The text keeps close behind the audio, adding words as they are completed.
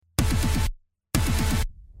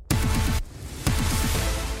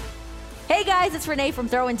Hey guys, it's Renee from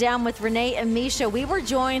Throwing Down with Renee and Misha. We were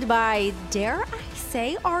joined by, dare I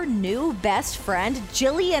say, our new best friend,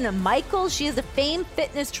 Jillian Michaels. She is a famed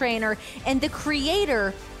fitness trainer and the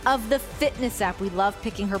creator of the Fitness app. We love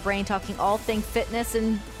picking her brain, talking all things fitness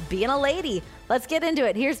and being a lady. Let's get into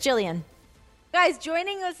it. Here's Jillian. Guys,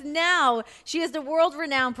 joining us now, she is the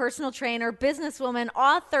world-renowned personal trainer, businesswoman,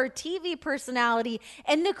 author, TV personality,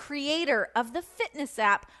 and the creator of the Fitness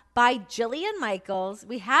app by Jillian Michaels.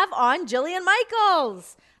 We have on Jillian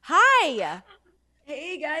Michaels. Hi.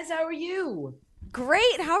 Hey guys, how are you?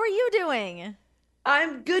 Great. How are you doing?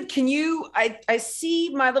 I'm good. I see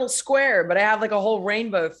my little square, but I have like a whole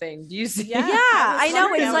rainbow thing. Do you see? Yeah, I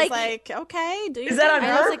know. It's like, okay. Is that on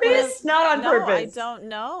purpose? Not on purpose. I don't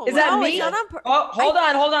know. Is that me? It's not on purpose. Oh, hold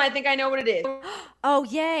on. I think I know what it is. Oh,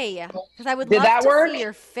 yay. Because I would Did love that to work? see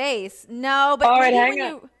your face. No, but All right, maybe hang on.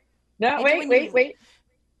 you... No, maybe wait.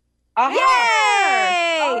 Aha!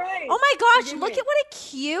 Yay! All right. Oh my gosh, Forgive look me. at what a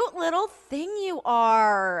cute little thing you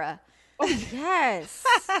are. Oh, yes.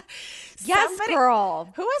 Yes, Somebody-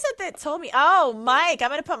 girl. Who was it that told me? Oh, Mike. I'm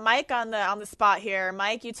gonna put Mike on the spot here.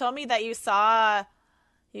 Mike, you told me that you saw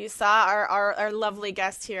our lovely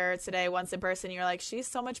guest here today once in person. You're like, she's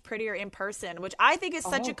so much prettier in person, which I think is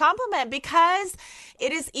such a compliment because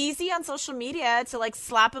it is easy on social media to like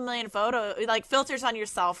slap a million like filters on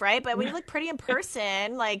yourself, right? But when you look pretty in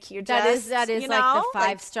person, like you're just That is you like know, the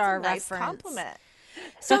 5-star it's a nice reference. compliment.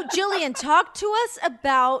 So, Jillian, talk to us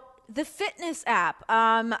about the Fitness app.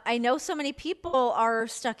 I know so many people are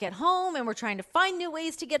stuck at home and we're trying to find new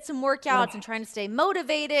ways to get some workouts and trying to stay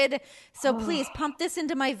motivated. So please pump this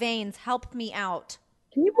into my veins. Help me out.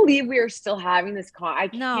 Can you believe we are still having this call? I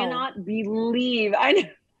No. cannot believe. I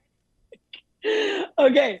know.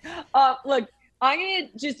 Okay. Look, I'm gonna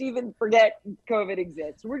just even forget COVID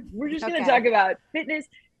exists. We're just gonna Okay. talk about fitness.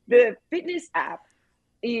 The Fitness app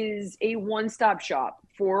is a one-stop shop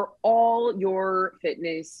for all your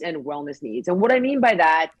fitness and wellness needs. And what I mean by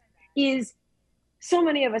that is so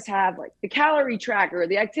many of us have like the calorie tracker,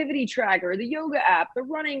 the activity tracker, the yoga app, the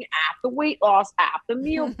running app, the weight loss app, the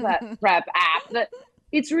meal prep app.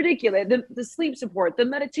 It's ridiculous. The sleep support, the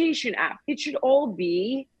meditation app. It should all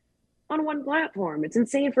be on one platform. It's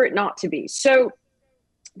insane for it not to be. So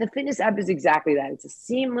the Fitness app is exactly that. It's a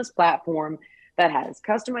seamless platform that has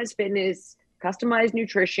customized fitness, customized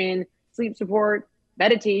nutrition, sleep support,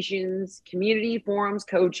 meditations, community forums,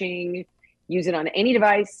 coaching. Use it on any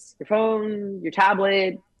device, your phone, your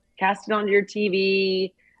tablet, cast it onto your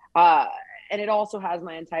TV. And it also has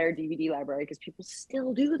my entire DVD library because people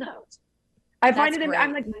still do those. I find That's it, great.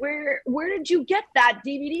 I'm like, where did you get that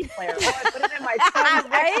DVD player? Oh, I put it in my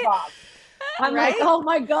son's Right? Xbox. I'm like, oh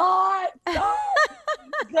my God. No.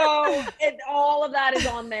 So all of that is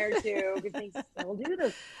on there too because they still do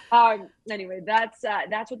this. Anyway, that's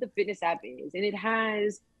what the Fitness app is, and it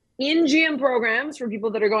has in-gym programs for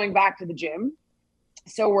people that are going back to the gym.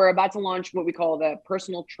 So we're about to launch what we call the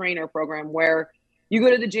personal trainer program, where you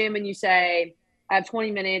go to the gym and you say, I have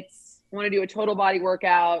 20 minutes, I want to do a total body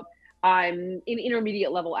workout. I'm an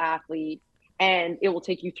intermediate level athlete, and it will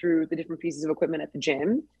take you through the different pieces of equipment at the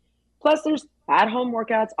gym. Plus, there's at-home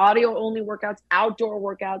workouts, audio-only workouts, outdoor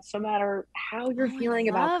workouts. No matter how you're feeling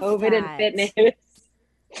about love COVID that. and fitness,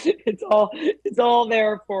 it's all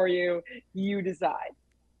there for you. You decide.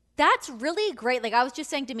 That's really great. Like I was just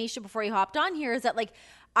saying to Misha before you hopped on here is that like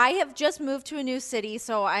I have just moved to a new city.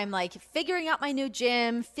 So I'm like figuring out my new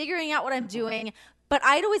gym, figuring out what I'm doing. But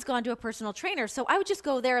I'd always gone to a personal trainer. So I would just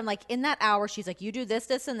go there and like in that hour, she's like, you do this,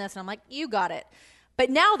 this, and this. And I'm like, you got it. But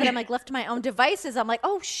now that I'm like left to my own devices, I'm like,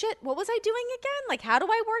 oh shit, what was I doing again? Like, how do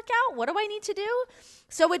I work out? What do I need to do?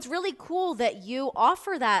 So it's really cool that you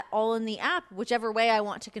offer that all in the app, whichever way I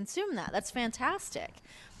want to consume that. That's fantastic.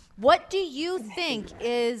 What do you think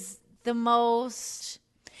is the most,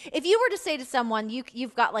 if you were to say to someone,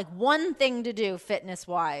 you've got like one thing to do fitness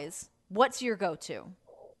wise, what's your go-to?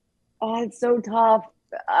 Oh, it's so tough.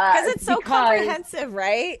 Because it's so comprehensive,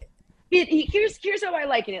 right? Here's how I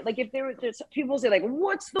liken it. Like if there's people say like,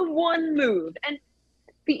 what's the one move? And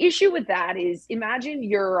the issue with that is, imagine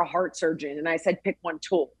you're a heart surgeon and I said pick one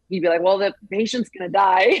tool. You'd be like, well, the patient's gonna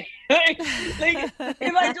die. Like,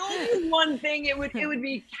 if I told you one thing, it would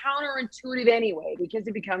be counterintuitive anyway, because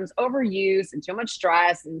it becomes overuse and too much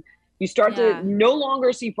stress, and you start to no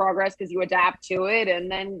longer see progress because you adapt to it,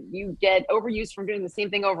 and then you get overuse from doing the same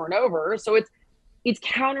thing over and over. So it's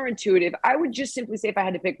counterintuitive. I would just simply say, if I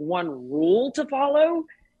had to pick one rule to follow,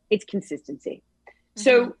 it's consistency.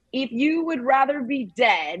 So if you would rather be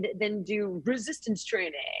dead than do resistance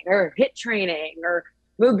training or HIIT training or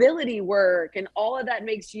mobility work, and all of that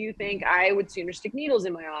makes you think I would sooner stick needles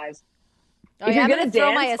in my eyes, Oh, If yeah, you're I'm gonna gonna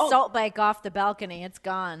throw my dance, assault bike off the balcony. It's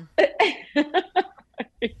gone.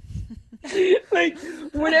 like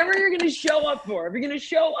whatever you're gonna show up for. If you're gonna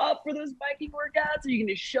show up for those biking workouts, or you're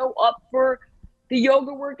gonna show up for the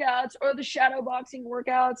yoga workouts or the shadow boxing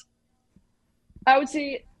workouts, I would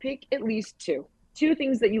say pick at least two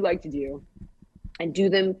things that you like to do and do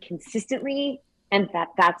them consistently, and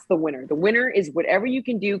that's the winner. The winner is whatever you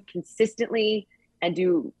can do consistently and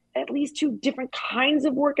do at least two different kinds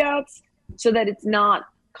of workouts so that it's not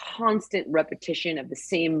constant repetition of the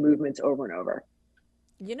same movements over and over.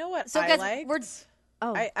 You know what So I guys, liked? we're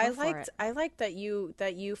I liked that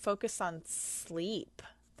you focus on sleep.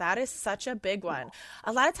 That is such a big one.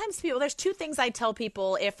 A lot of times there's two things I tell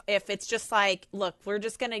people if it's just like, look, we're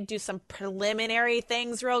just going to do some preliminary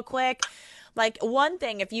things real quick. Like one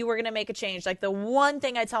thing, if you were going to make a change, like the one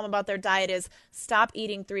thing I tell them about their diet is stop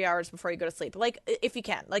eating 3 hours before you go to sleep. Like if you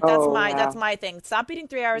can, like that's my thing. Stop eating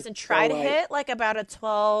 3 hours and try to hit like about a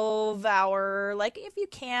 12-hour, like if you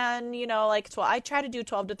can, like 12. I try to do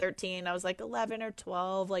 12 to 13. I was like 11 or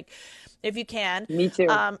 12, like if you can. Me too.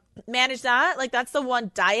 Manage that. Like that's the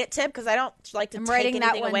one diet tip, because I don't like to take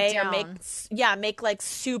anything away down. or make like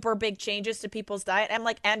super big changes to people's diet.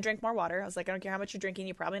 And drink more water. I was like, I don't care how much you're drinking,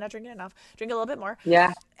 you're probably not drinking enough. Drink a little bit more.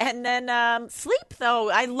 Yeah. And then sleep, though.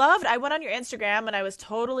 I went on your Instagram and I was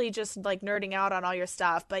totally just like nerding out on all your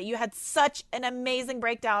stuff, but you had such an amazing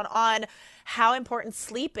breakdown on how important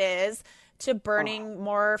sleep is to burning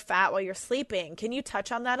more fat while you're sleeping. Can you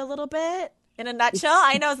touch on that a little bit? In a nutshell,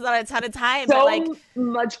 I know it's not a ton of time, so but like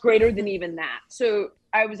much greater than even that. So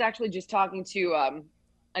I was actually just talking to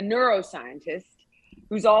a neuroscientist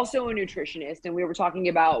who's also a nutritionist, and we were talking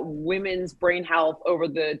about women's brain health over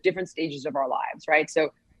the different stages of our lives, right?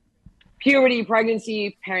 So puberty,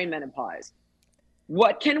 pregnancy, perimenopause.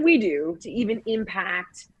 What can we do to even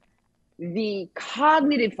impact the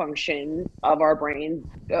cognitive function of our brain,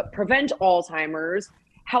 prevent Alzheimer's,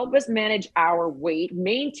 help us manage our weight,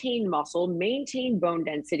 maintain muscle, maintain bone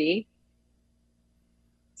density?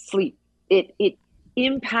 Sleep. It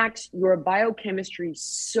impacts your biochemistry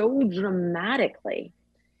so dramatically.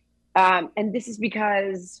 And this is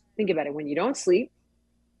because, think about it, when you don't sleep,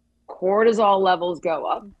 cortisol levels go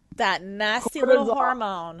up. That nasty little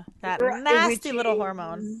hormone. That nasty little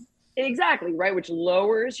hormone. Exactly, right? Which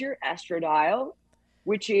lowers your estradiol,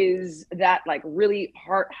 which is that like really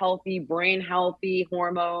heart healthy, brain healthy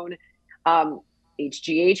hormone.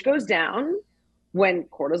 HGH goes down when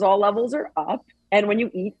cortisol levels are up. And when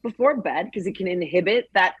you eat before bed, because it can inhibit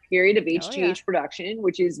that period of HGH production,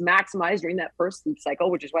 which is maximized during that first sleep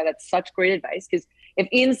cycle, which is why that's such great advice. Because if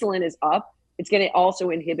insulin is up, it's going to also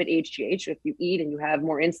inhibit HGH. So if you eat and you have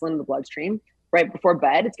more insulin in the bloodstream right before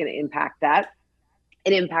bed, it's going to impact that.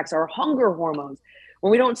 It impacts our hunger hormones.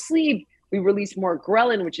 When we don't sleep, we release more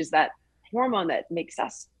ghrelin, which is that hormone that makes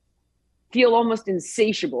us feel almost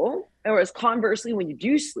insatiable. Whereas conversely, when you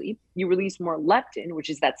do sleep, you release more leptin, which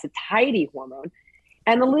is that satiety hormone.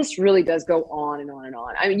 And the list really does go on and on and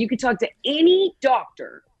on. I mean, you could talk to any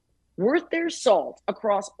doctor worth their salt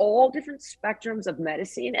across all different spectrums of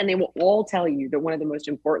medicine, and they will all tell you that one of the most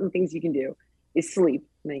important things you can do is sleep.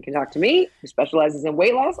 And then you can talk to me, who specializes in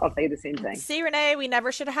weight loss. I'll tell you the same thing. See, Renee, we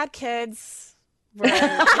never should have had kids. Sleep?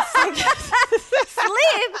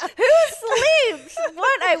 Who sleeps?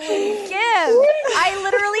 What I would give. I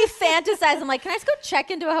literally fantasize. I'm like, can I just go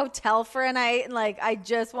check into a hotel for a night? And like, I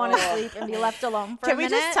just want to sleep and be left alone for a minute.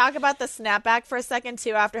 Can we just talk about the snapback for a second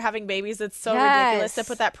too? After having babies, it's so ridiculous to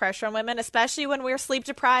put that pressure on women, especially when we're sleep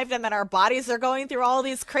deprived and then our bodies are going through all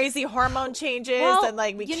these crazy hormone changes, and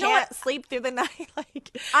like we can't sleep through the night.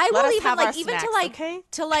 Like, I will even like even snacks,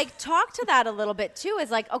 to like talk to that a little bit too.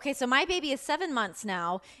 Is like, okay, so my baby is 7 months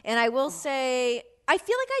now, and I will say I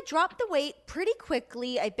feel like I dropped the weight pretty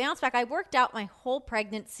quickly. I bounced back. I worked out my whole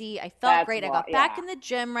pregnancy. I felt great. I got back in the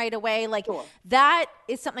gym right away. Like that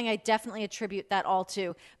is something I definitely attribute that all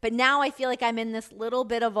to. But now I feel like I'm in this little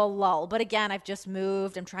bit of a lull. But again, I've just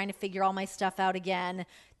moved. I'm trying to figure all my stuff out again.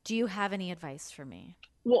 Do you have any advice for me?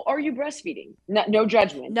 Well, are you breastfeeding? No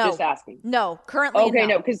judgment. No. Just asking. No, currently okay,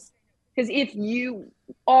 no, because if you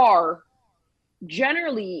are,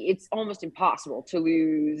 generally it's almost impossible to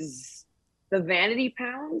lose the vanity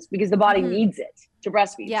pounds because the body needs it to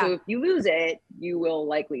breastfeed. Yeah. So if you lose it, you will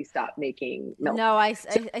likely stop making milk. No, I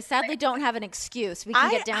sadly don't have an excuse. We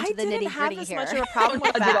can get down to the nitty gritty here. I didn't have as much of a problem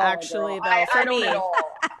with that, actually, though. I don't at all.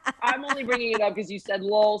 I'm only bringing it up because you said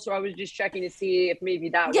lol, so I was just checking to see if maybe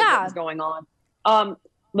that was what was going on.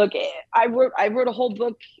 Look, I wrote a whole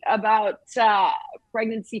book about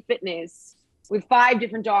pregnancy fitness with 5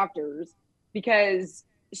 different doctors because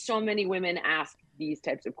so many women ask these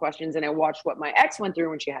types of questions. And I watched what my ex went through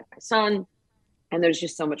when she had my son. And there's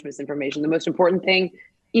just so much misinformation. The most important thing,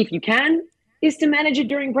 if you can, is to manage it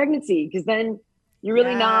during pregnancy, because then you're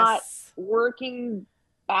really not working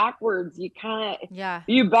backwards. You kind of,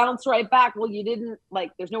 you bounce right back. Well, you didn't,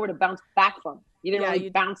 like, there's nowhere to bounce back from. You didn't really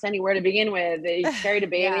bounce anywhere to begin with. You carried a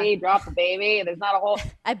baby, dropped the baby. There's not a whole.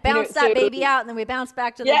 I bounced that baby out, and then we bounced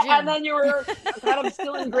back to the gym. And then you were kind of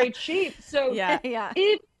still in great shape. So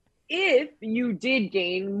if you did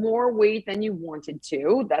gain more weight than you wanted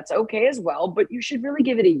to, that's okay as well. But you should really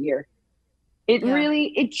give it a year.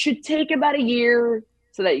 It should take about a year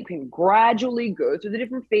so that you can gradually go through the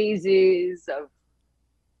different phases of,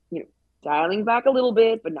 dialing back a little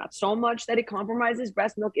bit, but not so much that it compromises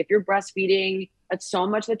breast milk. If you're breastfeeding, that's so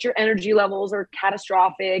much that your energy levels are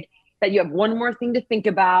catastrophic, that you have one more thing to think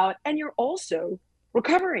about, and you're also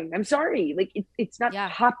recovering. I'm sorry, like it's not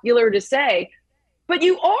popular to say, but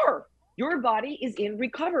you are. Your body is in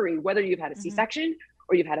recovery, whether you've had a C-section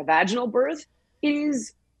or you've had a vaginal birth. It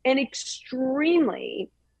is an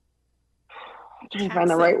extremely, I'm trying to find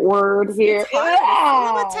the right word here. It's hard. It's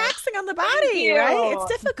a little bit taxing on the body, right? It's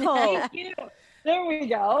difficult. Thank you. There we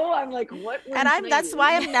go. I'm like, what? And that's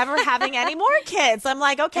why I'm never having any more kids. I'm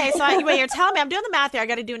like, okay, so you're telling me, I'm doing the math here. I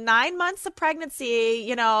got to do 9 months of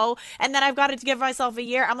pregnancy, and then I've got to give myself a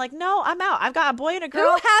year. I'm like, no, I'm out. I've got a boy and a girl.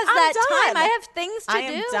 Who has that time? I have things to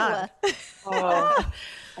do. Am done.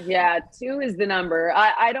 Yeah, 2 is the number.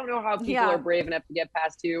 I don't know how people are brave enough to get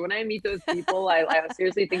past 2. When I meet those people, I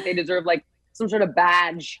seriously think they deserve like some sort of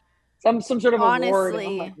badge, some sort of award.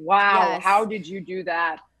 I'm like, wow, how did you do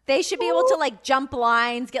that? They should be able to like jump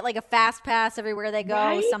lines, get like a fast pass everywhere they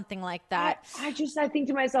go, something like that. I think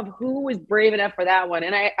to myself, who was brave enough for that one?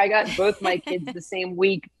 And I got both my kids the same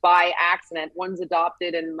week by accident. One's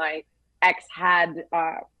adopted, and my ex had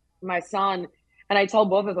my son. And I tell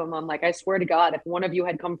both of them, I'm like, I swear to God, if one of you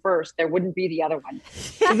had come first, there wouldn't be the other one.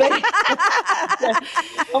 I'm like,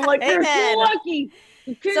 they're so lucky.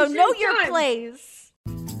 So know your place.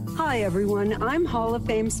 Hi, everyone. I'm Hall of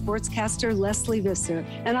Fame sportscaster Leslie Visser,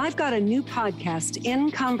 and I've got a new podcast,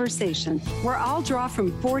 In Conversation, where I'll draw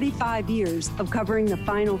from 45 years of covering the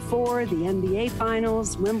Final Four, the NBA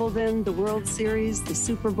Finals, Wimbledon, the World Series, the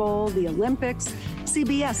Super Bowl, the Olympics.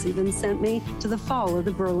 CBS even sent me to the fall of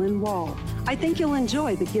the Berlin Wall. I think you'll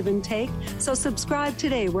enjoy the give and take, so subscribe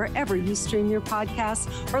today wherever you stream your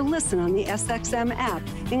podcasts or listen on the SXM app,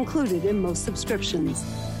 included in most subscriptions.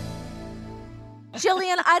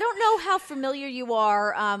 Jillian, I don't know how familiar you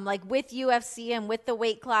are like with UFC and with the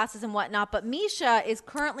weight classes and whatnot, but Miesha is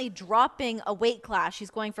currently dropping a weight class.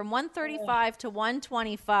 She's going from 135 to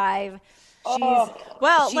 125.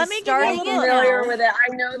 Let me get I'm familiar with it. I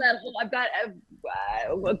know that whole. I've got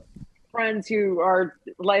friends who are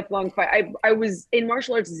lifelong fight. I was in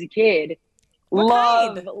martial arts as a kid.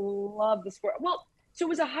 Love the sport. Well, so it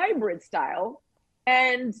was a hybrid style.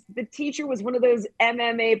 And the teacher was one of those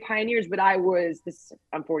MMA pioneers, but I'm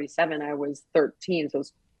 47. I was 13. So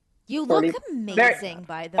you look amazing,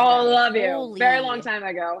 by the way. Oh, love you. Very long time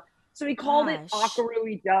ago. So he called it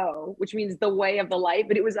Akaru-do, which means the way of the light.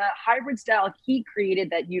 But it was a hybrid style he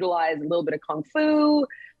created that utilized a little bit of Kung Fu, a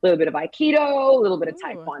little bit of Aikido, a little bit of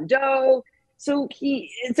Taekwondo. So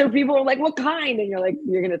people are like, what kind? And you're like,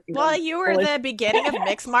 you're going to think. Well, you were the beginning of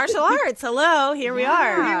mixed martial arts. Hello, here we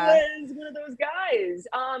are. He was one of those guys.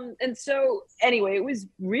 And so anyway, it was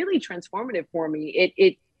really transformative for me.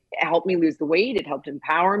 It helped me lose the weight. It helped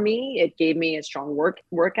empower me. It gave me a strong work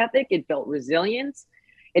ethic. It built resilience.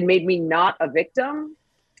 It made me not a victim.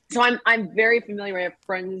 So I'm very familiar. I have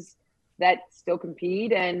friends that still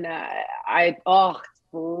compete, and it's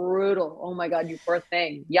brutal. Oh my God, you poor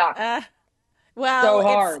thing. Yuck.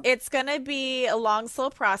 Well, it's going to be a long, slow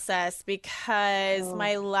process because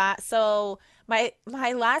my last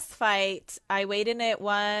fight, I weighed in at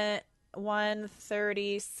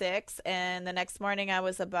 136, and the next morning I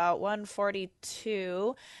was about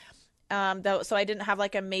 142. So I didn't have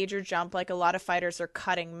like a major jump. Like a lot of fighters are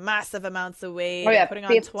cutting massive amounts of weight, putting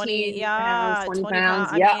on 20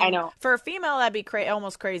 pounds. I know. For a female, that'd be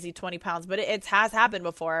almost crazy, 20 pounds. But it has happened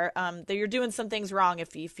before. You're doing some things wrong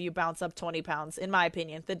if you bounce up 20 pounds, in my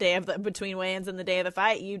opinion. The day of between weigh-ins and the day of the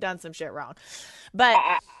fight, you've done some shit wrong. But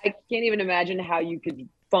I can't even imagine how you could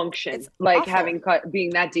function like awful. Being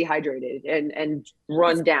that dehydrated and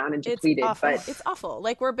run down and depleted. But it's awful.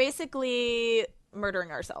 Like we're basically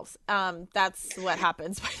murdering ourselves. That's what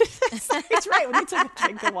happens. It's right when you took a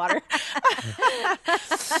drink of water.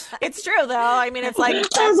 It's true though. I mean, it's like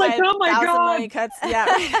I was like, oh my God. Cuts.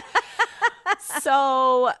 Yeah.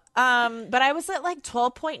 So But I was at like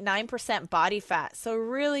 12.9% body fat, so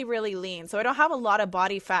really, really lean. So I don't have a lot of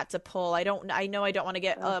body fat to pull. I know I don't want to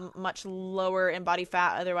get much lower in body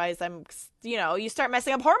fat. Otherwise, you start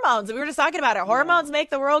messing up hormones. We were just talking about it. Hormones make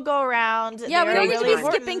the world go around. Yeah, we They're don't need really to be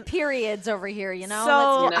skipping periods over here, you know?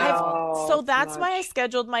 So that's why I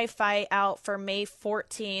scheduled my fight out for May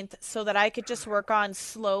 14th so that I could just work on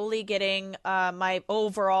slowly getting my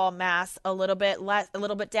overall mass a little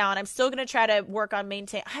bit down. I'm still going to try to work on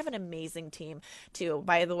maintain. I have an amazing team too,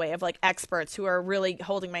 by the way, of like experts who are really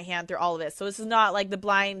holding my hand through all of this. So this is not like the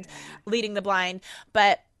blind leading the blind,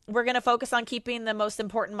 but we're going to focus on keeping the most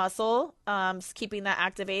important muscle, keeping that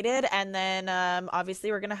activated. And then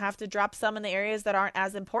obviously we're going to have to drop some in the areas that aren't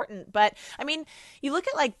as important. But I mean, you look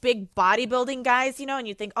at like big bodybuilding guys, and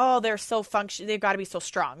you think, oh, they're so they've got to be so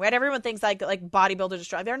strong, right? Everyone thinks like bodybuilders are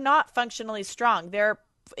strong. They're not functionally strong.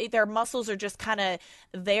 Their muscles are just kind of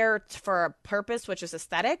there for a purpose, which is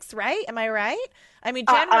aesthetics, right? Am I right? I mean,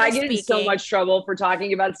 generally I get in so much trouble for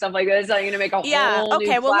talking about stuff like this. I'm going to make a whole okay.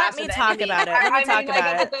 new Well, class let me of talk enemy. about it. Let me talk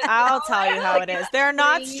about it. I'll tell you how it is. They're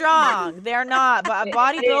not strong. They're not. But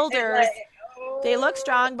bodybuilders, they look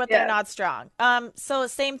strong, but they're not strong. So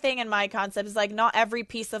same thing in my concept is like not every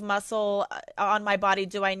piece of muscle on my body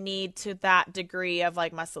do I need to that degree of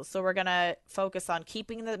like muscle. So we're gonna focus on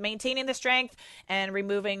maintaining the strength and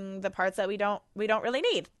removing the parts that we don't really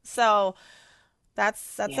need. So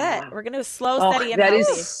that's it. We're gonna slow, steady, and that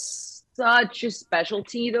healthy. is such a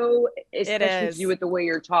specialty, though, especially with you with the way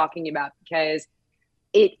you're talking about, because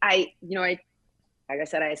like I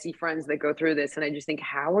said, I see friends that go through this, and I just think,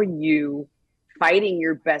 how are you fighting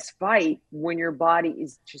your best fight when your body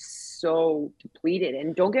is just so depleted?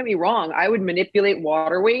 And don't get me wrong, I would manipulate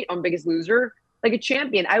water weight on Biggest Loser like a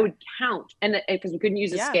champion. I would count, and because we couldn't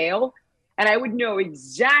use a scale, and I would know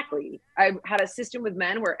exactly. I had a system with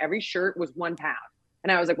men where every shirt was 1 pound,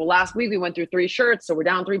 and I was like, well, last week we went through 3 shirts, so we're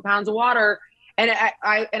down 3 pounds of water, and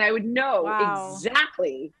I would know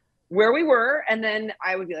exactly where we were, and then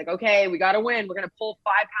I would be like, okay, we got to win. We're gonna pull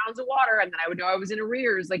 5 pounds of water, and then I would know I was in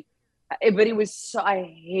arrears, like. But it was I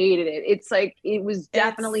hated it. It's like it was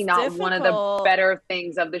definitely not difficult. One of the better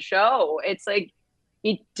things of the show. It's like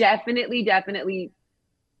it definitely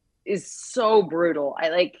is so brutal. I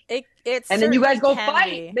like it. And then you guys go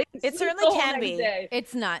fight. It certainly can be.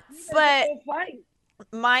 It's nuts. But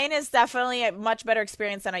mine is definitely a much better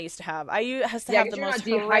experience than I used to have. I used to have the most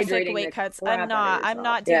horrific weight cuts. I'm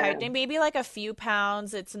not dehydrating. Maybe like a few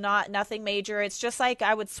pounds. It's nothing major. It's just like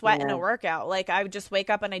I would sweat in a workout. Like I would just wake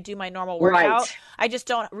up and I do my normal workout. Right. I just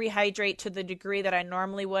don't rehydrate to the degree that I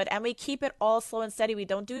normally would. And we keep it all slow and steady. We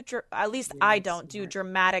don't do, at least I don't do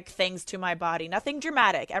dramatic things to my body. Nothing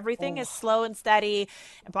dramatic. Everything is slow and steady.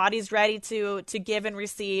 Body's ready to give and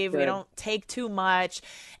receive. Good. We don't take too much.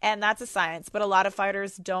 And that's a science. But a lot of fighters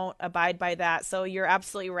don't abide by that. So you're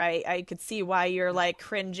absolutely right. I could see why you're like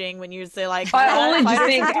cringing when you say like, I only just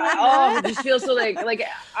think, I just feel so like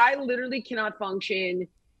I literally cannot function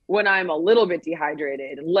when I'm a little bit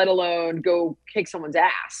dehydrated, let alone go kick someone's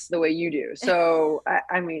ass the way you do. So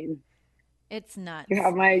I mean, it's nuts. You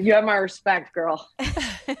have my respect, girl.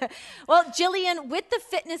 Well, Jillian, with the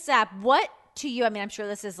fitness app, what to you, I mean, I'm sure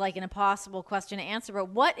this is like an impossible question to answer, but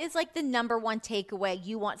what is like the number one takeaway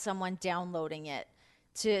you want someone downloading it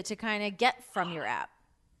to kind of get from your app?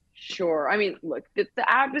 Sure. I mean, look, the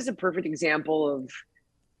app is a perfect example of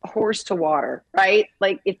horse to water, right?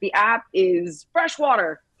 Like if the app is fresh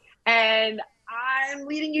water and I'm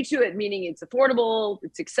leading you to it, meaning it's affordable,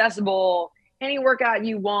 it's accessible, any workout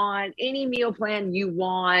you want, any meal plan you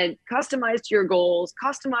want, customized to your goals,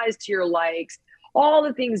 customized to your likes, all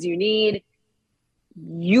the things you need.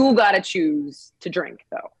 You got to choose to drink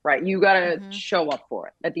though, right? You got to show up for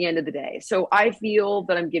it at the end of the day. So I feel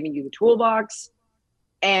that I'm giving you the toolbox,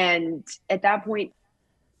 and at that point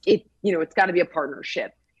it's got to be a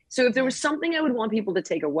partnership. So if there was something I would want people to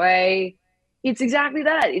take away, it's exactly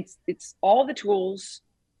that. It's all the tools,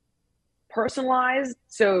 personalized,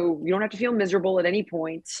 so you don't have to feel miserable at any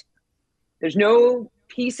point. There's no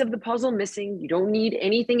piece of the puzzle missing. You don't need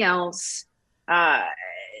anything else.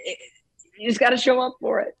 You just got to show up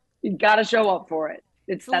for it. You got to show up for it.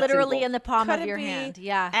 It's literally in the palm of your hand.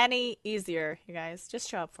 Yeah. Any easier, you guys. Just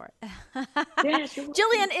show up for it. Yeah, sure.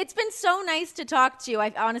 Jillian, it's been so nice to talk to you.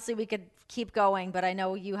 Honestly, we could keep going, but I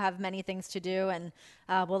know you have many things to do, and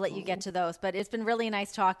we'll let you get to those. But it's been really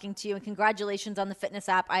nice talking to you, and congratulations on the fitness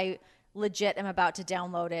app. I legit am about to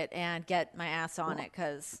download it and get my ass on it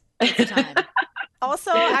because it's time.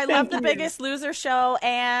 Also, I love the Biggest Loser show.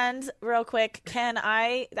 And real quick, can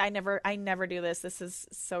I never do this. This is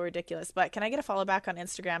so ridiculous, but can I get a follow back on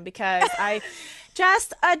Instagram? Because I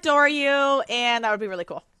just adore you, and that would be really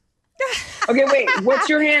cool. Okay, wait. What's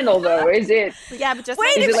your handle though? Is it? Yeah, but just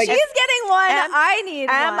Wait, Is if it like- she's getting one, I need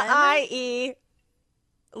one. M-I-E.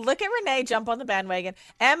 Look at Renee jump on the bandwagon.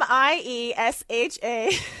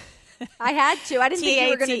 M-I-E-S-H-A. I had to. I didn't think you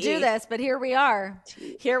were going to T-A-T-E. do this, but here we are.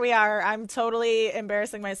 Here we are. I'm totally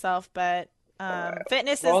embarrassing myself, but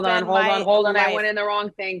fitness has Hold been on. my I went in the wrong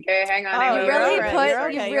thing. Okay, hang on. Oh, hang on. You you're really okay, put you're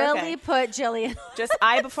okay, you you're really okay. put Jillian. Just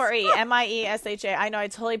I before E. M-I-E-S-H-A. I know I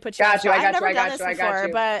totally put you on Got the you, spot. I got I've never you, I done got this you, I got before,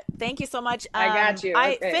 you. but thank you so much. I got you,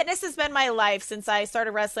 okay. Fitness has been my life since I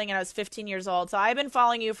started wrestling and I was 15 years old. So I've been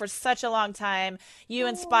following you for such a long time. You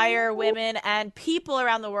inspire women and people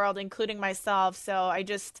around the world, including myself. So I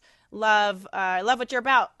just love what you're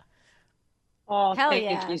about. Oh, Hell thank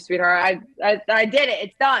yeah. you, sweetheart. I did it.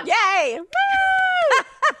 It's done. Yay! Woo!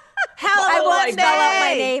 Hell I of a won't Monday! spell out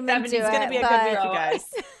my name into It's gonna it, be a but- good week, you guys.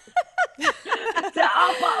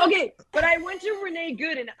 Okay, but I went to Renee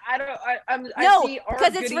Good, and I No, see our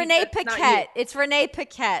because it's goodies, Renee that's not Paquette. It's Renee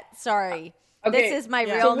Paquette. Sorry. Okay. This is my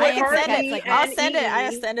Yeah. real So name. what are Paquette's these? like I'll send it. I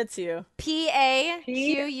N-E-E. send it to you.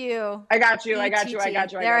 P-A-Q-U. I got you. I got you.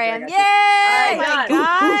 There I am. I got Yay! you. Oh my done.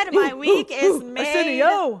 God, my week is made.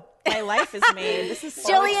 Arsenio. My life is made. This is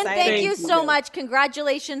so Jillian, exciting. thank you Thank you, so guys. much.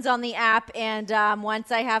 Congratulations on the app. And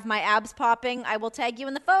once I have my abs popping, I will tag you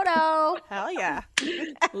in the photo. Hell yeah.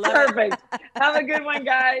 Love it. Perfect. Have a good one,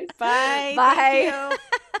 guys. Bye. Bye. Thank you.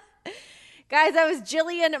 Guys, that was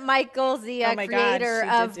Jillian Michaels, the Oh my God, creator she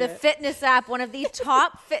did of do the it. fitness app, one of the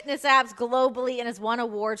top fitness apps globally, and has won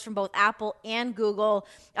awards from both Apple and Google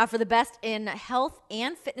for the best in health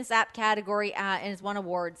and fitness app category, and has won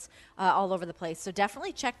awards all over the place. So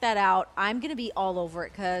definitely check that out. I'm going to be all over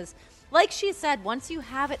it because, like she said, once you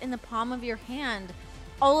have it in the palm of your hand,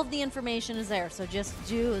 all of the information is there. So just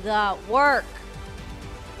do the work.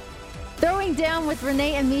 Throwing Down with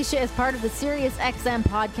Renee and Misha is part of the SiriusXM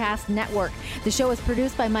Podcast Network. The show is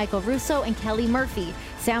produced by Michael Russo and Kelly Murphy.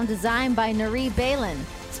 Sound design by Nari Balin.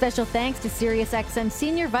 Special thanks to SiriusXM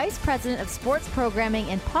Senior Vice President of Sports Programming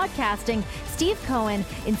and Podcasting, Steve Cohen,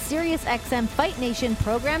 and SiriusXM Fight Nation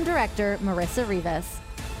Program Director, Marissa Rivas.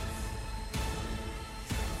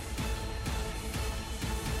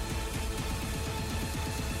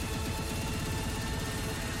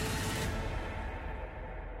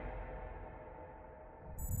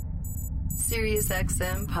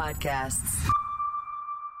 SiriusXM Podcasts.